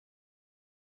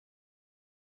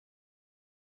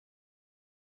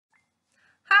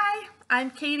I'm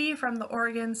Katie from the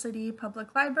Oregon City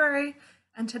Public Library,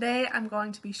 and today I'm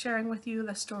going to be sharing with you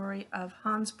the story of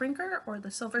Hans Brinker, or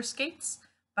The Silver Skates,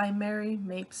 by Mary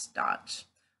Mapes Dodge.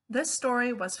 This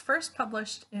story was first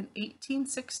published in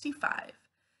 1865,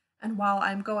 and while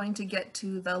I'm going to get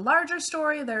to the larger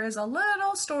story, there is a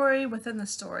little story within the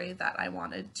story that I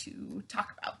wanted to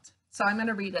talk about. So I'm going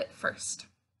to read it first.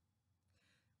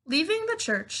 Leaving the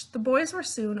church, the boys were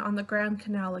soon on the Grand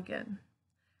Canal again.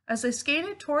 As they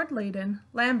skated toward Leyden,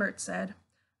 Lambert said,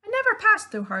 "I never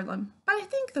passed through Harlem, but I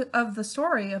think of the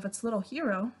story of its little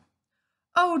hero."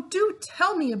 "Oh, do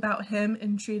tell me about him,"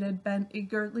 entreated Ben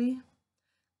eagerly.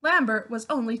 Lambert was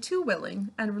only too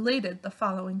willing, and related the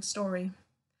following story.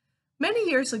 Many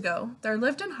years ago, there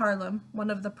lived in Haarlem,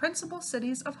 one of the principal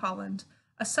cities of Holland,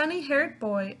 a sunny-haired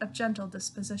boy of gentle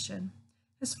disposition.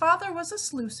 His father was a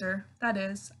sluicer, that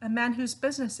is, a man whose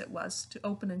business it was to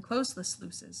open and close the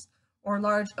sluices, or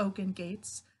large oaken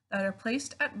gates, that are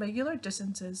placed at regular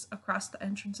distances across the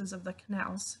entrances of the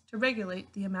canals to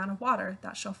regulate the amount of water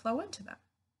that shall flow into them.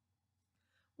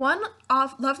 One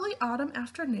lovely autumn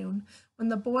afternoon, when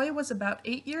the boy was about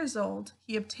 8 years old,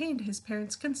 he obtained his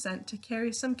parents' consent to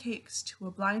carry some cakes to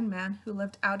a blind man who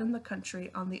lived out in the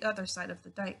country on the other side of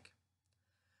the dike.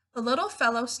 The little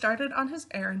fellow started on his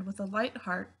errand with a light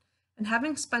heart, and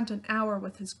having spent an hour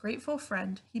with his grateful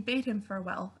friend, he bade him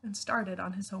farewell and started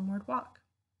on his homeward walk.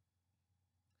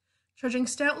 Trudging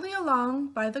stoutly along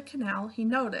by the canal, he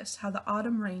noticed how the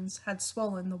autumn rains had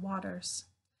swollen the waters.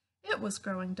 It was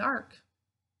growing dark.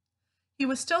 He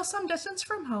was still some distance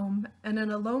from home, and in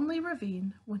a lonely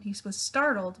ravine, when he was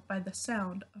startled by the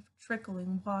sound of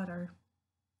trickling water.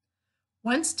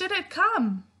 Whence did it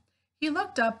come? He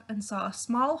looked up and saw a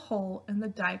small hole in the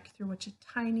dike through which a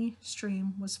tiny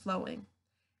stream was flowing.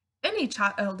 Any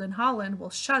child in Holland will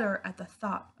shudder at the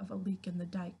thought of a leak in the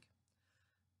dike.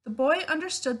 The boy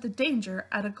understood the danger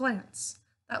at a glance.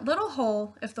 That little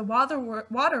hole, if the water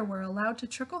were allowed to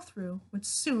trickle through, would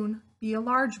soon be a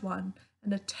large one,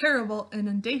 and a terrible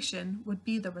inundation would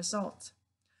be the result.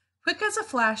 Quick as a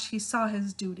flash, he saw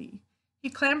his duty. He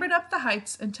clambered up the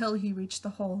heights until he reached the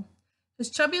hole. His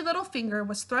chubby little finger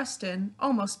was thrust in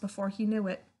almost before he knew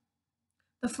it.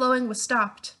 The flowing was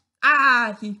stopped.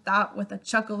 "Ah," he thought with a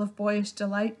chuckle of boyish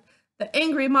delight, "the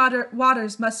angry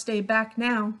waters must stay back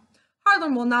now.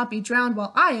 Haarlem will not be drowned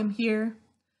while I am here."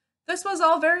 This was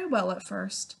all very well at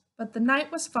first, but the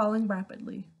night was falling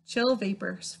rapidly. Chill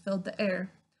vapors filled the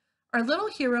air. Our little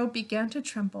hero began to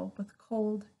tremble with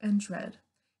cold and dread.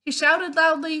 He shouted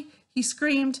loudly, he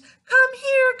screamed, come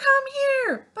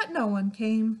here, but no one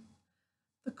came.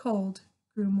 The cold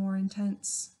grew more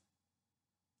intense.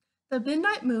 The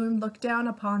midnight moon looked down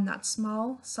upon that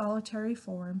small, solitary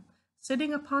form,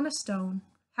 sitting upon a stone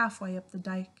halfway up the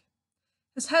dike.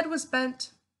 His head was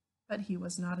bent, but he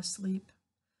was not asleep.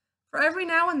 For every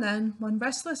now and then, one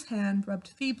restless hand rubbed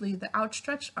feebly the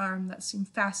outstretched arm that seemed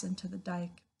fastened to the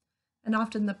dike, and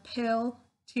often the pale,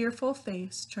 tearful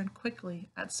face turned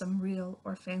quickly at some real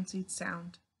or fancied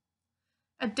sound.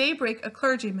 At daybreak, a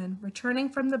clergyman, returning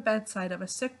from the bedside of a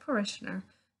sick parishioner,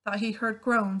 thought he heard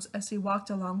groans as he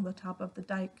walked along the top of the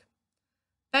dike.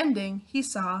 Bending, he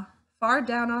saw, far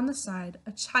down on the side,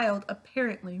 a child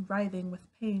apparently writhing with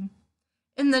pain.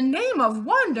 "In the name of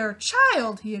wonder,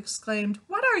 child," he exclaimed,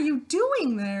 "what are you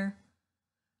doing there?"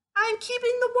 "I am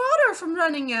keeping the water from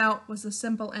running out," was the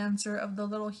simple answer of the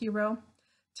little hero.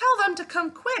 "Tell them to come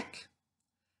quick."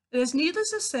 It is needless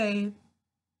to say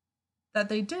that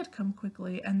they did come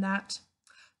quickly, and that—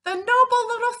 "The noble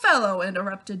little fellow,"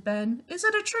 interrupted Ben. "Is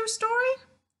it a true story?"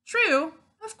 "True?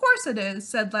 Of course it is,"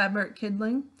 said Lambert,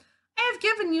 kindling. "I have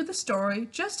given you the story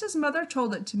just as mother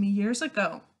told it to me years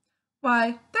ago.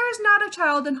 Why, there is not a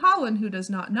child in Holland who does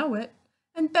not know it.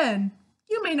 And Ben,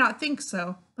 you may not think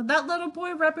so, but that little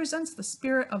boy represents the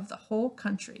spirit of the whole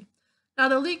country.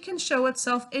 Not a leak can show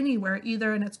itself anywhere,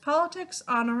 either in its politics,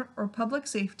 honor, or public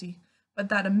safety, but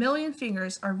that a million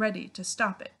fingers are ready to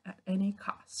stop it at any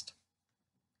cost."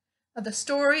 Now, the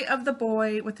story of the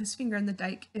boy with his finger in the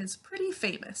dike is pretty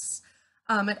famous.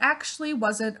 It actually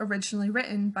wasn't originally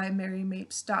written by Mary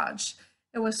Mapes Dodge.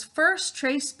 It was first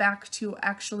traced back to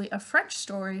actually a French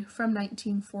story from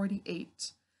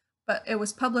 1948, but it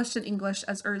was published in English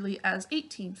as early as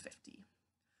 1850.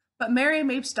 But Mary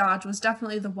Mapes Dodge was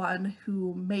definitely the one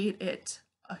who made it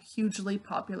a hugely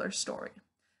popular story.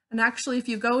 And actually, if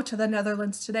you go to the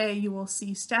Netherlands today, you will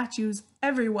see statues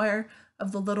everywhere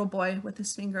of the little boy with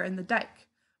his finger in the dike.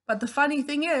 But the funny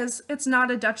thing is, it's not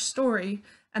a Dutch story,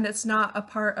 and it's not a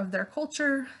part of their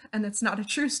culture, and it's not a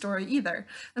true story either.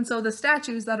 And so the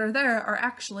statues that are there are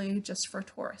actually just for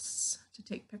tourists to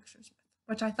take pictures with,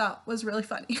 which I thought was really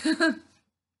funny.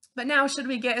 But now, should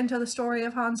we get into the story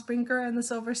of Hans Brinker and the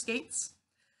silver skates?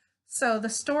 So the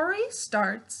story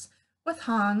starts with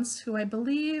Hans, who I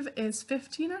believe is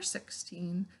 15 or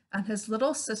 16, and his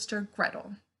little sister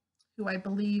Gretel, who I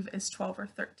believe is 12 or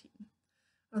 13.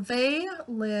 They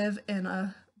live in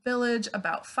a village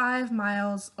about 5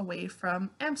 miles away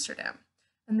from Amsterdam,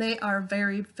 and they are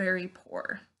very, very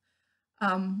poor.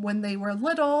 When they were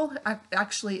little,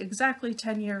 actually exactly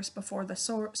 10 years before the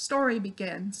story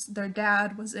begins, their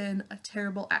dad was in a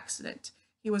terrible accident.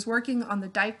 He was working on the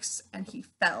dikes and he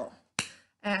fell,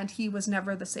 and he was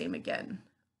never the same again.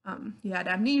 He had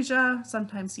amnesia,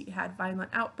 sometimes he had violent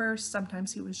outbursts,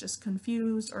 sometimes he was just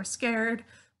confused or scared,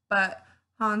 but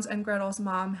Hans and Gretel's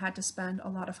mom had to spend a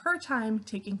lot of her time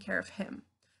taking care of him.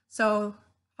 So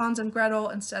Hans and Gretel,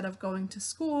 instead of going to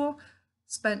school,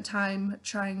 spent time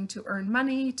trying to earn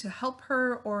money to help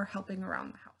her or helping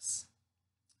around the house.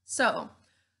 So,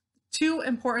 two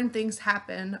important things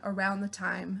happen around the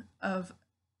time of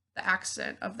the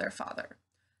accident of their father.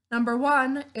 Number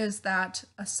one is that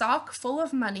a sock full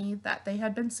of money that they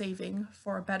had been saving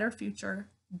for a better future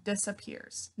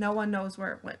disappears. No one knows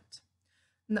where it went.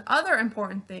 And the other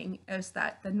important thing is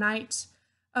that the night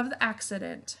of the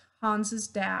accident, Hans's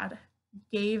dad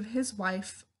gave his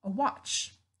wife a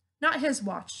watch. Not his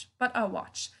watch, but a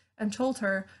watch, and told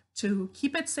her to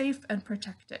keep it safe and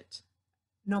protect it,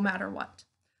 no matter what.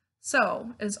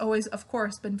 So, it's always, of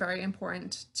course, been very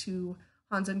important to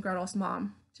Hans and Gretel's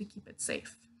mom to keep it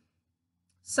safe.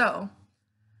 So,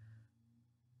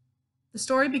 the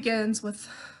story begins with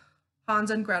Hans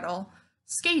and Gretel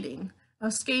skating. Now,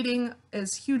 skating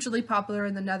is hugely popular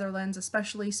in the Netherlands,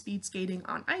 especially speed skating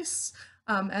on ice.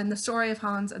 And the story of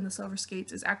Hans and the Silver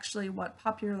Skates is actually what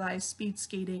popularized speed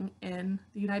skating in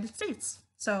the United States.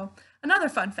 So, another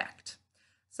fun fact.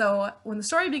 So, when the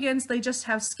story begins, they just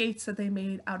have skates that they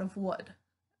made out of wood.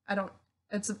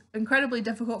 It's incredibly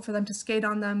difficult for them to skate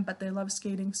on them, but they love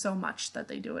skating so much that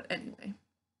they do it anyway.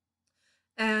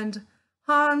 And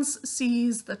Hans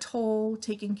sees the toll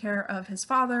taking care of his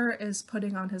father is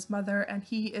putting on his mother, and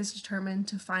he is determined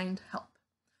to find help.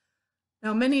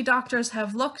 Now, many doctors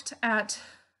have looked at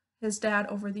his dad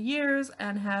over the years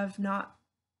and have not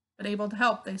been able to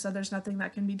help. They said there's nothing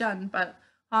that can be done, but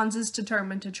Hans is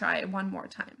determined to try one more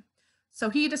time.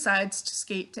 So he decides to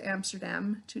skate to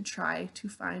Amsterdam to try to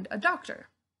find a doctor.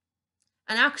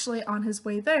 And actually, on his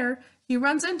way there, he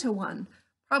runs into one,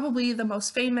 probably the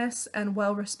most famous and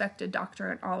well-respected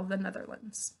doctor in all of the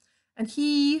Netherlands. And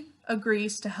he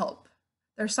agrees to help.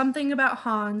 There's something about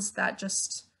Hans that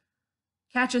just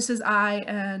catches his eye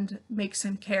and makes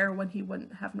him care when he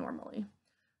wouldn't have normally.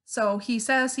 So he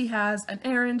says he has an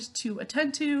errand to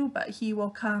attend to, but he will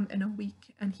come in a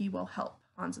week and he will help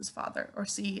Hans's father, or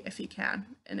see if he can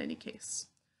in any case.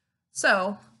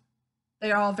 So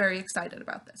they are all very excited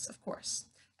about this, of course.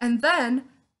 And then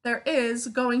there is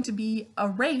going to be a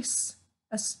race,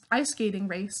 an ice skating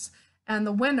race, and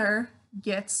the winner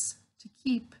gets to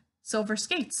keep silver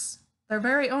skates, their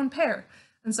very own pair.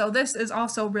 And so this is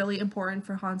also really important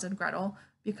for Hans and Gretel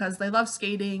because they love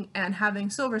skating, and having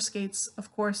silver skates,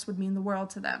 of course, would mean the world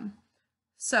to them.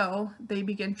 So they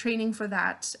begin training for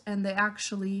that, and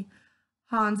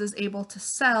Hans is able to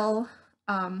sell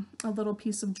a little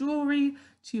piece of jewelry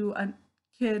to a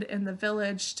kid in the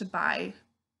village to buy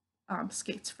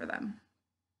skates for them.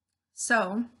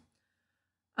 So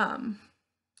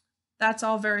that's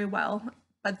all very well,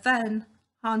 but then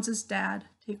Hans's dad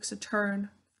takes a turn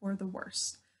for the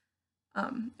worse,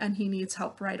 and he needs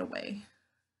help right away.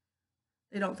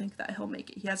 They don't think that he'll make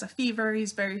it. He has a fever,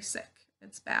 he's very sick,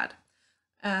 it's bad.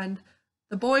 And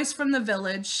the boys from the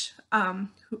village,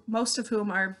 most of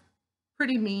whom are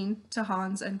pretty mean to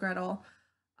Hans and Gretel,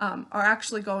 are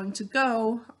actually going to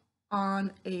go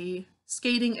on a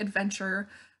skating adventure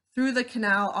through the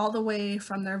canal all the way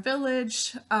from their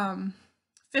village,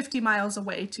 50 miles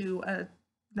away to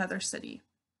another city.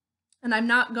 And I'm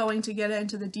not going to get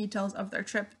into the details of their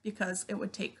trip because it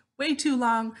would take way too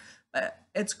long, but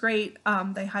it's great.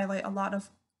 They highlight a lot of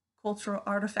cultural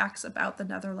artifacts about the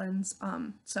Netherlands,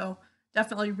 so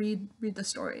definitely read the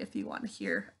story if you want to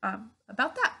hear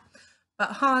about that.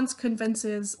 But Hans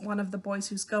convinces one of the boys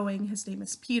who's going, his name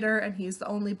is Peter, and he's the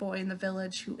only boy in the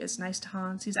village who is nice to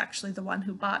Hans. He's actually the one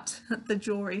who bought the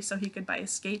jewelry so he could buy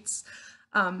his skates.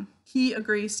 He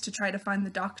agrees to try to find the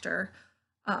doctor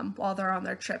while they're on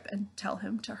their trip and tell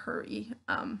him to hurry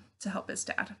to help his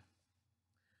dad.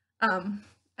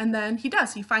 And then he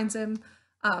does. He finds him.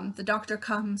 The doctor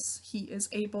comes. He is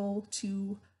able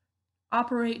to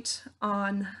operate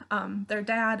on their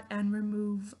dad and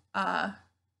remove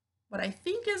what I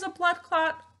think is a blood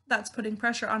clot that's putting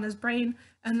pressure on his brain,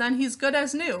 and then he's good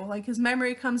as new. Like, his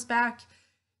memory comes back.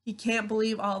 He can't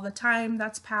believe all the time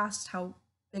that's passed, how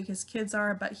big his kids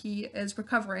are, but he is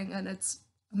recovering, and it's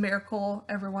a miracle.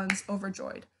 Everyone's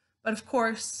overjoyed. But of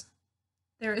course,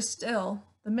 there is still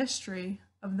the mystery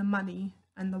of the money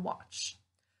and the watch.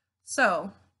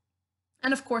 So,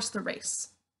 and of course the race.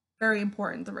 Very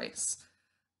important, the race.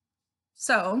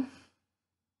 So,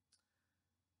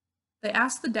 they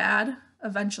ask the dad,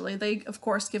 eventually, they of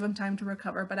course give him time to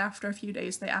recover, but after a few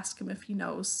days they ask him if he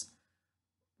knows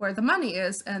where the money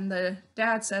is, and the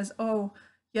dad says, oh,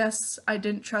 yes, I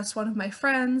didn't trust one of my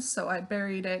friends, so I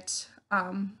buried it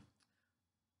on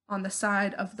the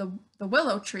side of the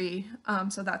willow tree,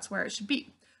 so that's where it should be.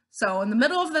 So in the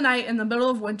middle of the night, in the middle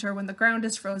of winter, when the ground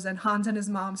is frozen, Hans and his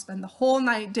mom spend the whole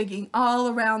night digging all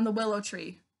around the willow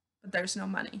tree, but there's no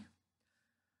money.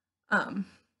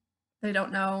 They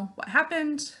don't know what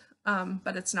happened,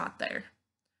 but it's not there.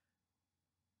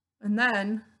 And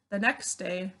then the next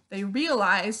day, they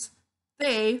realize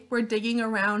they were digging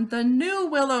around the new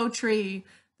willow tree.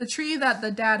 The tree that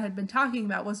the dad had been talking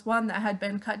about was one that had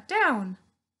been cut down.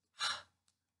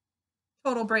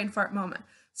 Total brain fart moment.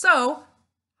 So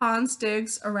Hans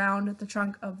digs around the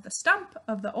trunk of the stump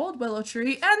of the old willow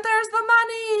tree, and there's the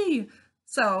money!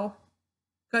 So,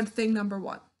 good thing number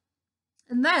one.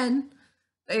 And then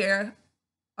they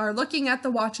are looking at the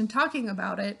watch and talking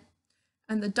about it,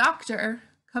 and the doctor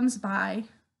comes by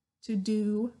to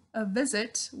do a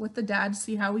visit with the dad to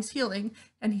see how he's healing,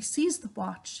 and he sees the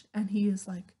watch, and he is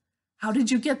like, how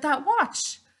did you get that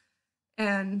watch?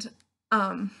 And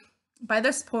by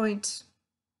this point,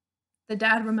 the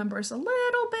dad remembers a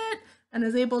little bit and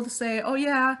is able to say, oh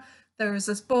yeah, there was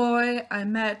this boy I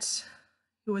met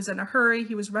who was in a hurry.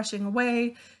 He was rushing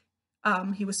away.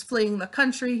 He was fleeing the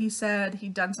country. He said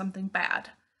he'd done something bad.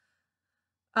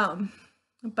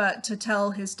 But to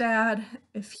tell his dad,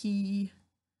 if he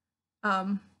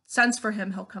sends for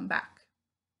him, he'll come back.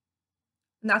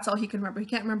 And that's all he can remember. He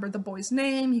can't remember the boy's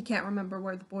name. He can't remember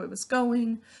where the boy was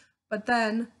going. But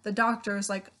then the doctor is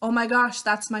like, oh my gosh,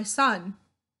 that's my son.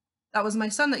 That was my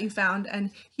son that you found.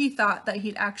 And he thought that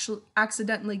he'd actually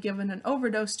accidentally given an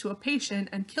overdose to a patient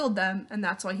and killed them, and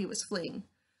that's why he was fleeing.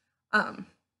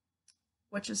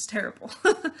 Which is terrible.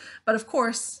 But of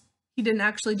course, he didn't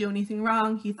actually do anything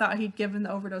wrong. He thought he'd given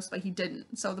the overdose, but he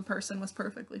didn't. So the person was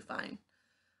perfectly fine.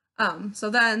 So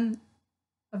then,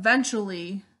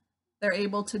 eventually, they're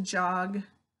able to jog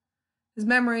his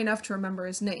memory enough to remember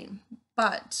his name.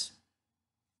 But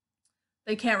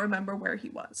they can't remember where he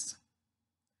was.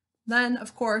 Then,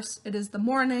 of course, it is the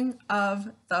morning of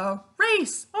the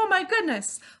race. Oh my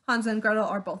goodness! Hans and Gretel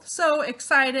are both so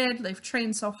excited. They've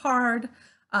trained so hard.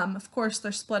 Of course,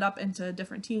 they're split up into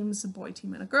different teams, a boy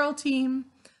team and a girl team.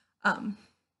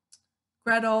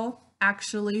 Gretel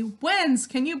actually wins.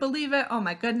 Can you believe it? Oh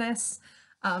my goodness.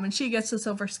 And she gets the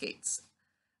silver skates.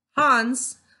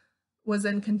 Hans was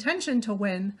in contention to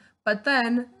win, but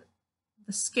then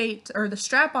the skate, or the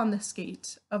strap on the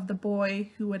skate of the boy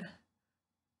who had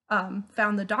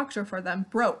found the doctor for them,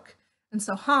 broke. And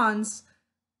so Hans,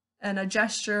 in a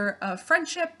gesture of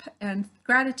friendship and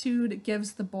gratitude,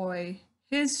 gives the boy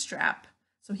his strap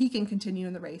so he can continue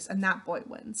in the race, and that boy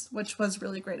wins, which was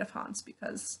really great of Hans,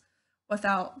 because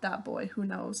without that boy, who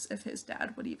knows if his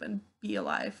dad would even be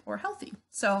alive or healthy.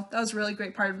 So that was a really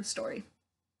great part of the story.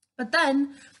 But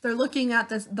then they're looking at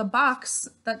the box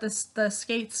that the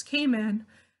skates came in,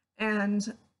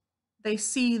 and they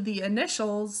see the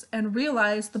initials and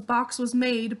realize the box was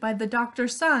made by the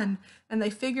doctor's son, and they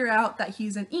figure out that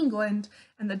he's in England,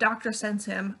 and the doctor sends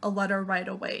him a letter right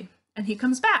away, and he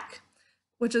comes back,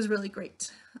 which is really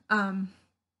great. And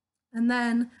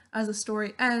then, as the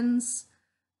story ends,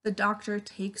 the doctor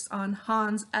takes on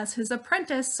Hans as his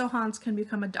apprentice, so Hans can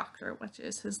become a doctor, which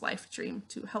is his life dream,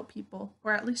 to help people,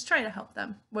 or at least try to help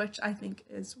them, which I think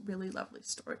is a really lovely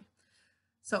story.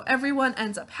 So everyone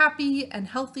ends up happy and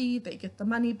healthy, they get the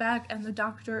money back, and the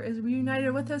doctor is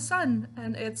reunited with his son,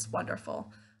 and it's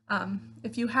wonderful.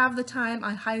 If you have the time,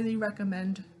 I highly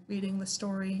recommend reading the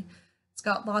story. It's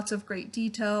got lots of great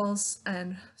details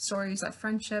and stories of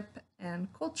friendship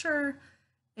and culture,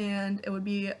 and it would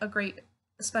be a great,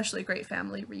 especially great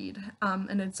family read.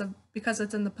 And because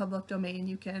it's in the public domain,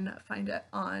 you can find it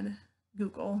on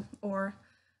Google or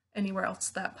anywhere else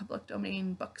that public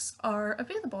domain books are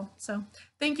available. So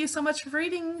thank you so much for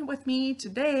reading with me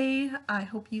today. I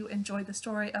hope you enjoyed the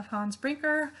story of Hans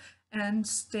Brinker, and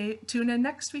tune in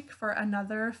next week for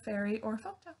another fairy or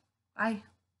folktale. Bye.